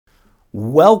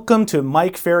Welcome to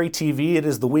Mike Ferry TV. It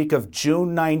is the week of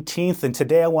June 19th, and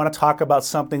today I want to talk about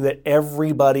something that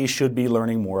everybody should be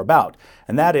learning more about,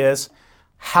 and that is,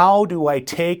 how do I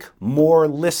take more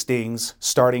listings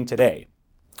starting today?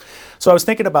 So I was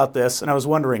thinking about this, and I was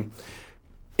wondering,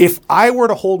 if I were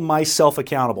to hold myself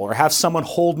accountable or have someone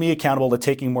hold me accountable to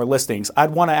taking more listings,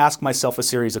 I'd want to ask myself a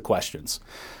series of questions.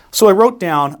 So I wrote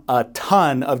down a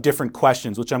ton of different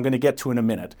questions, which I'm going to get to in a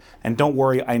minute. And don't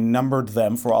worry, I numbered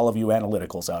them for all of you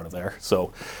analyticals out of there.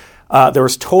 So there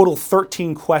was total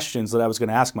 13 questions that I was going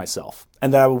to ask myself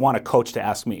and that I would want a coach to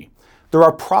ask me. There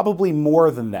are probably more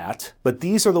than that, but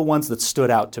these are the ones that stood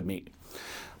out to me.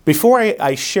 Before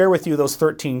I share with you those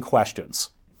 13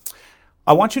 questions,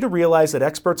 I want you to realize that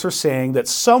experts are saying that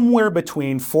somewhere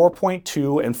between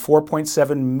 4.2 and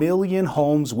 4.7 million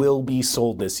homes will be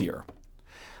sold this year.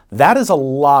 That is a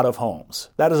lot of homes.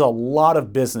 That is a lot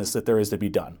of business that there is to be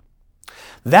done.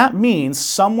 That means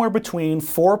somewhere between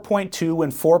 4.2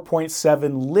 and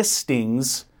 4.7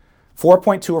 listings,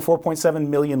 4.2 or 4.7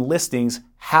 million listings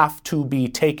have to be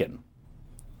taken.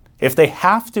 If they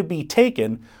have to be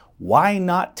taken, why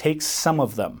not take some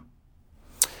of them?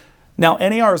 Now,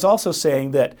 NAR is also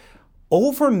saying that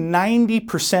over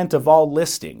 90% of all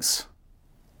listings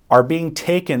are being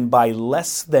taken by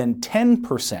less than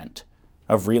 10%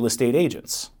 of real estate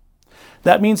agents.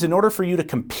 That means in order for you to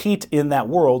compete in that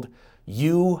world,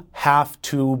 you have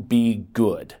to be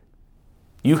good.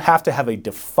 You have to have a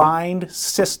defined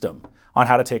system on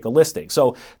how to take a listing.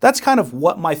 So that's kind of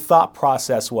what my thought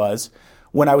process was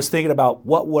when I was thinking about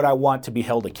what would I want to be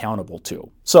held accountable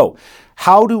to. So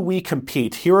how do we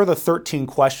compete? Here are the 13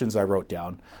 questions I wrote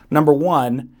down. Number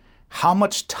one, how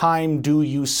much time do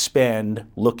you spend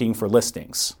looking for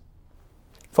listings?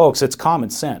 Folks, it's common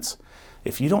sense.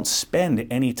 If you don't spend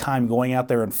any time going out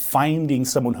there and finding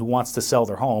someone who wants to sell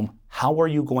their home, how are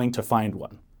you going to find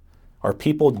one? Are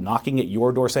people knocking at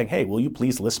your door saying, hey, will you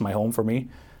please list my home for me?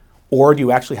 Or do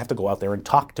you actually have to go out there and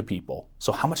talk to people?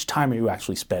 So how much time are you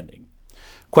actually spending?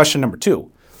 Question number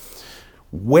two,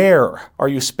 where are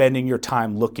you spending your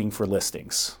time looking for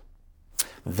listings?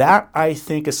 That, I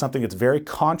think, is something that's very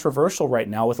controversial right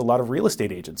now with a lot of real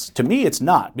estate agents. To me, it's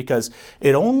not, because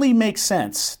it only makes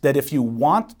sense that if you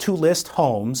want to list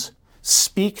homes,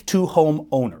 speak to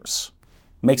homeowners.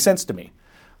 Makes sense to me.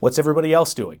 What's everybody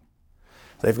else doing?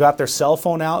 They've got their cell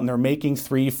phone out and they're making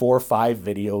 3, 4, 5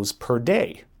 videos per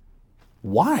day.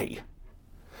 Why?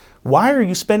 Why are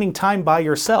you spending time by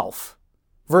yourself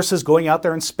versus going out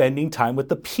there and spending time with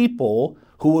the people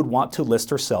who would want to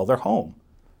list or sell their home?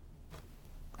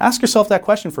 Ask yourself that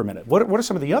question for a minute. What are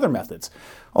some of the other methods?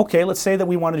 Okay, let's say that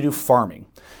we want to do farming.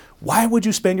 Why would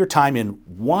you spend your time in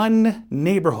one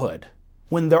neighborhood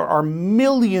when there are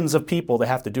millions of people that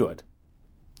have to do it?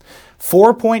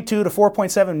 4.2 to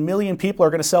 4.7 million people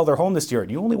are going to sell their home this year.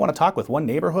 Do you only want to talk with one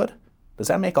neighborhood? Does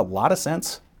that make a lot of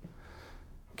sense?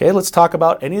 Okay, let's talk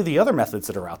about any of the other methods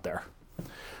that are out there.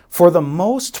 For the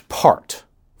most part,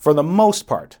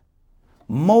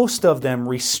 most of them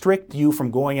restrict you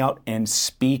from going out and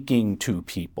speaking to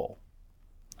people.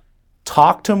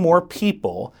 Talk to more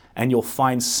people and you'll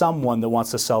find someone that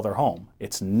wants to sell their home.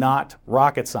 It's not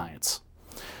rocket science.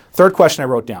 Third question I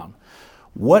wrote down.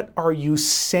 What are you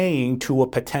saying to a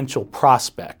potential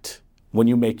prospect when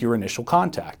you make your initial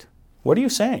contact? What are you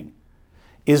saying?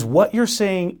 Is what you're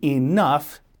saying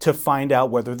enough to find out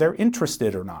whether they're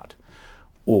interested or not?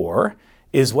 Or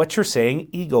is what you're saying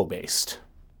ego-based?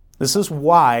 This is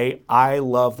why I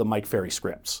love the Mike Ferry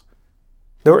scripts.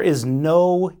 There is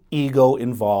no ego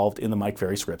involved in the Mike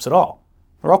Ferry scripts at all.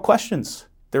 They're all questions.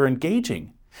 They're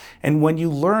engaging. And when you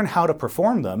learn how to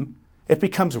perform them, it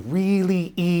becomes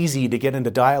really easy to get into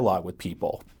dialogue with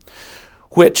people.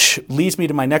 Which leads me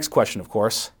to my next question, of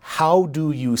course. How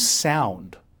do you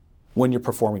sound when you're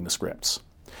performing the scripts?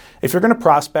 If you're going to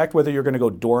prospect, whether you're going to go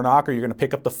door knock or you're going to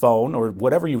pick up the phone or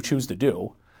whatever you choose to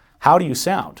do, how do you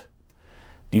sound?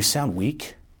 Do you sound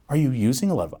weak? Are you using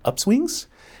a lot of upswings?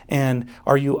 And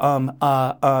are you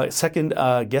second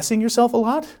guessing yourself a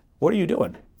lot? What are you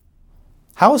doing?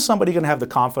 How is somebody going to have the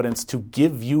confidence to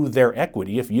give you their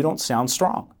equity if you don't sound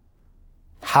strong?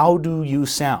 How do you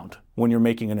sound when you're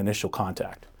making an initial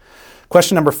contact?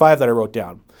 Question number 5 that I wrote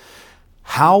down.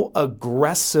 How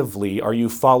aggressively are you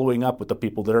following up with the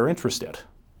people that are interested?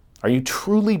 Are you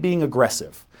truly being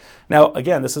aggressive? Now,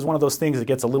 again, this is one of those things that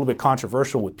gets a little bit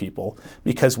controversial with people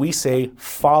because we say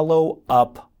follow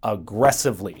up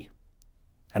aggressively.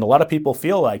 And a lot of people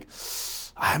feel like,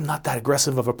 I'm not that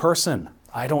aggressive of a person.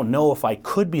 I don't know if I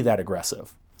could be that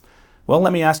aggressive. Well,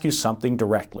 let me ask you something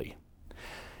directly.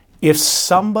 If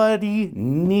somebody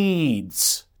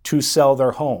needs to sell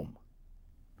their home,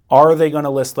 are they going to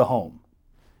list the home?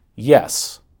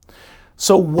 Yes.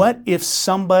 So what if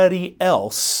somebody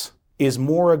else is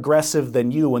more aggressive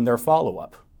than you in their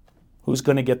follow-up? Who's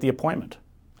going to get the appointment?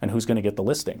 And who's going to get the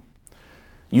listing?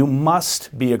 You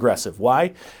must be aggressive.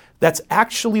 Why? That's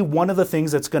actually one of the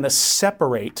things that's going to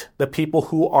separate the people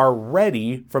who are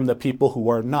ready from the people who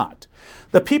are not.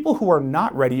 The people who are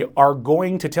not ready are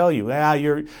going to tell you,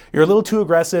 you're a little too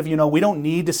aggressive. We don't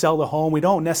need to sell the home. We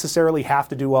don't necessarily have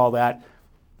to do all that.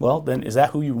 Well, then is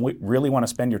that who you really want to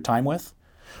spend your time with?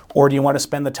 Or do you want to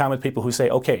spend the time with people who say,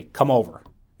 okay, come over.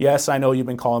 Yes, I know you've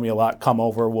been calling me a lot. Come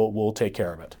over. We'll take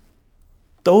care of it.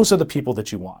 Those are the people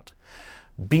that you want.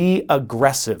 Be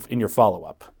aggressive in your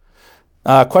follow-up.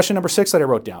 Question number 6 that I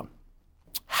wrote down.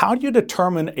 How do you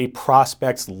determine a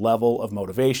prospect's level of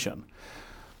motivation?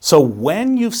 So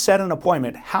when you've set an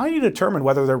appointment, how do you determine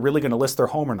whether they're really going to list their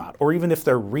home or not, or even if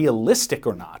they're realistic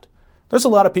or not? There's a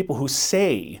lot of people who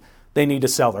say they need to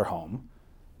sell their home,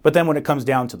 but then when it comes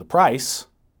down to the price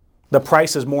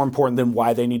is more important than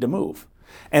why they need to move.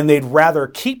 And they'd rather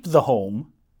keep the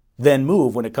home than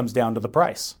move when it comes down to the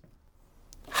price.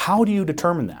 How do you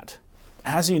determine that?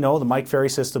 As you know, the Mike Ferry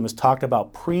system has talked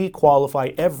about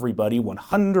pre-qualify everybody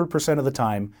 100% of the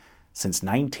time since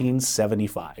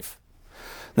 1975.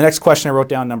 The next question I wrote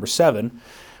down, number 7,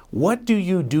 what do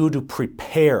you do to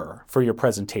prepare for your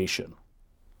presentation?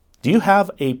 Do you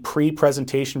have a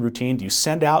pre-presentation routine? Do you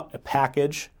send out a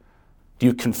package? Do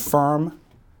you confirm?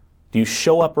 Do you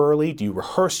show up early? Do you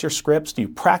rehearse your scripts? Do you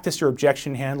practice your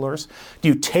objection handlers? Do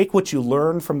you take what you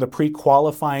learned from the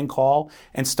pre-qualifying call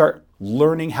and start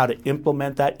learning how to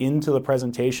implement that into the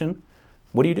presentation?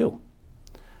 What do?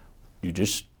 You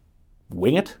just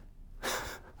wing it?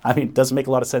 It doesn't make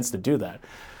a lot of sense to do that.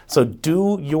 So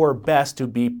do your best to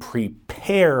be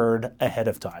prepared ahead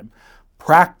of time.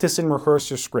 Practice and rehearse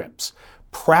your scripts.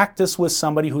 Practice with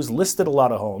somebody who's listed a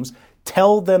lot of homes.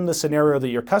 Tell them the scenario that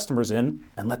your customer's in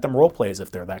and let them role play as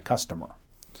if they're that customer.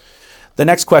 The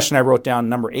next question I wrote down,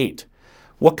 number 8.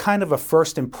 What kind of a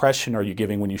first impression are you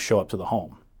giving when you show up to the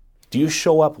home? Do you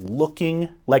show up looking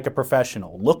like a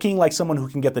professional, looking like someone who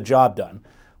can get the job done?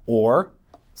 Or,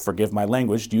 forgive my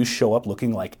language, do you show up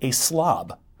looking like a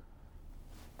slob?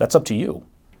 That's up to you.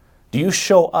 Do you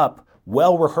show up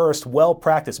well-rehearsed,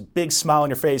 well-practiced, big smile on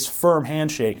your face, firm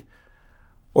handshake?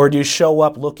 Or do you show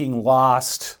up looking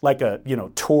lost, like a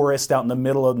tourist out in the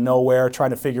middle of nowhere trying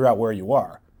to figure out where you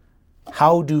are?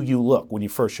 How do you look when you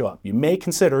first show up? You may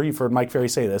consider, you've heard Mike Ferry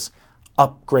say this,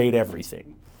 upgrade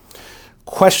everything.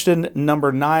 Question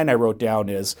number 9 I wrote down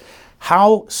is,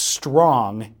 how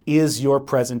strong is your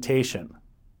presentation?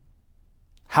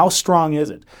 How strong is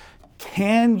it?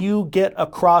 Can you get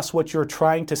across what you're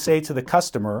trying to say to the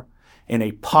customer in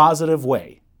a positive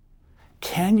way?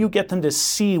 Can you get them to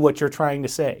see what you're trying to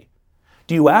say?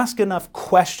 Do you ask enough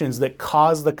questions that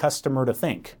cause the customer to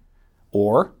think?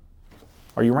 Or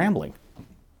are you rambling?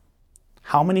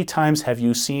 How many times have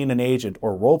you seen an agent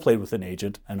or role-played with an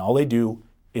agent and all they do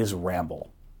is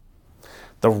ramble?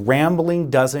 The rambling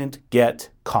doesn't get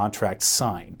contracts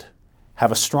signed.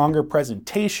 Have a stronger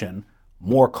presentation,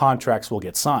 more contracts will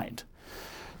get signed.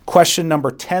 Question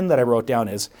number 10 that I wrote down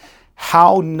is,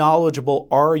 how knowledgeable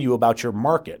are you about your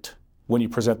market when you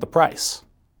present the price?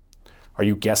 Are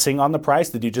you guessing on the price?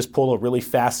 Did you just pull a really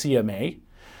fast CMA?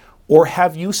 Or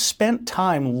have you spent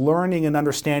time learning and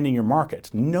understanding your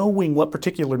market, knowing what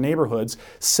particular neighborhoods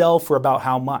sell for about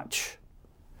how much?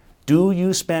 Do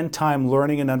you spend time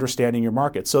learning and understanding your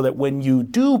market so that when you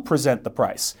do present the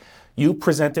price, you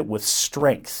present it with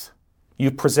strength,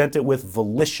 you present it with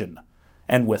volition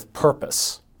and with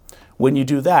purpose? When you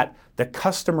do that, the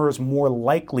customer is more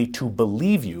likely to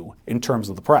believe you in terms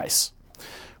of the price.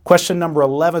 Question number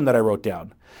 11 that I wrote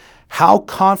down. How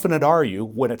confident are you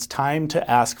when it's time to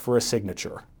ask for a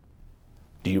signature?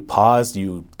 Do you pause? Do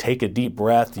you take a deep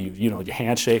breath? Do you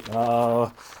handshake?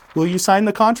 Will you sign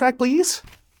the contract, please?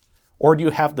 Or do you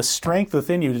have the strength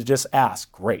within you to just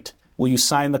ask, great, will you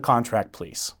sign the contract,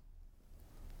 please?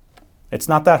 It's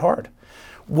not that hard.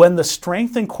 When the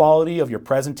strength and quality of your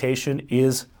presentation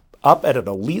is up at an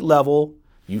elite level,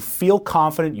 you feel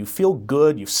confident, you feel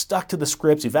good, you've stuck to the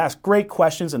scripts, you've asked great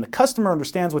questions, and the customer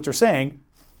understands what you're saying,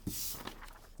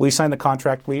 will you sign the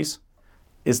contract, please?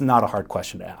 Is not a hard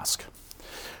question to ask.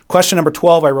 Question number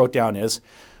 12 I wrote down is,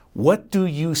 what do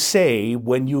you say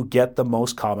when you get the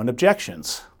most common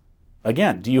objections?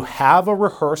 Again, do you have a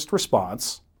rehearsed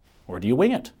response or do you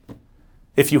wing it?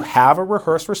 If you have a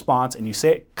rehearsed response and you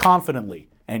say it confidently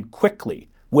and quickly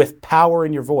with power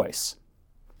in your voice,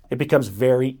 it becomes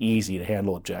very easy to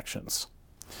handle objections.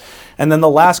 And then the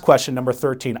last question, number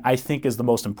 13, I think is the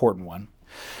most important one.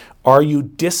 Are you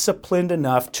disciplined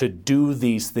enough to do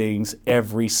these things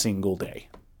every single day?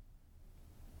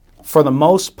 For the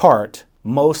most part,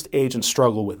 most agents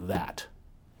struggle with that.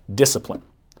 Discipline.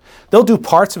 They'll do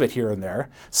parts of it here and there.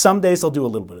 Some days they'll do a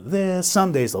little bit of this,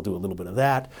 some days they'll do a little bit of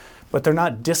that, but they're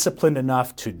not disciplined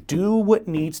enough to do what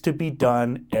needs to be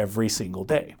done every single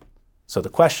day. So the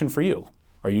question for you,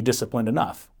 are you disciplined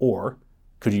enough, or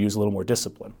could you use a little more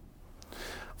discipline?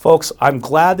 Folks, I'm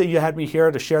glad that you had me here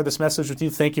to share this message with you.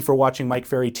 Thank you for watching Mike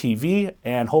Ferry TV,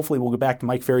 and hopefully we'll get back to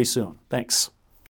Mike Ferry soon. Thanks.